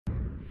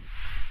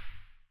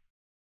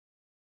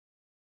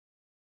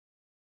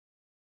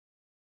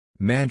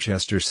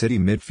Manchester City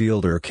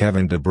midfielder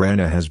Kevin De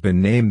Bruyne has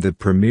been named the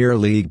Premier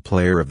League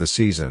Player of the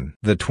Season.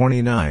 The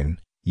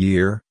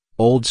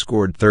 29-year-old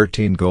scored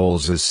 13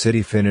 goals as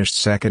City finished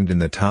second in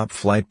the top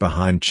flight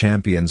behind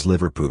champions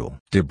Liverpool.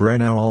 De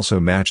Bruyne also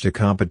matched a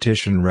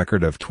competition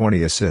record of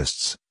 20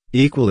 assists,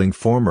 equaling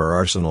former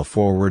Arsenal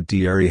forward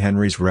Thierry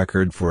Henry's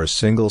record for a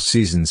single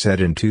season set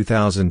in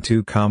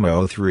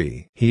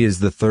 2002-03. He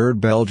is the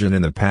third Belgian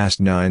in the past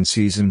 9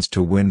 seasons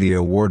to win the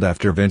award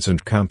after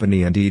Vincent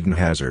Kompany and Eden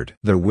Hazard.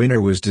 The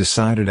winner was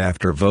decided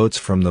after votes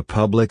from the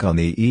public on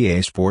the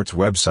EA Sports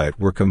website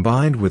were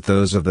combined with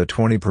those of the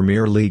 20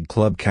 Premier League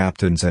club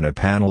captains and a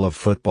panel of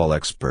football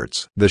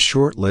experts. The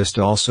shortlist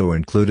also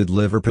included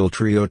Liverpool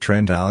trio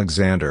Trent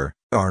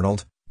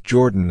Alexander-Arnold,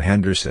 Jordan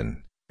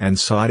Henderson, and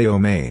Sadio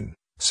Mane,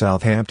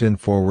 Southampton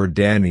forward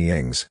Danny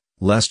Ings,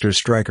 Leicester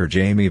striker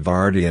Jamie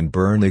Vardy and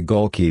Burnley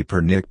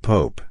goalkeeper Nick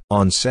Pope.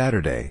 On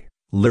Saturday,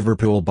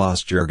 Liverpool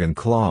boss Jurgen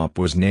Klopp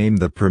was named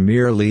the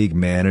Premier League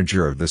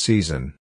Manager of the Season.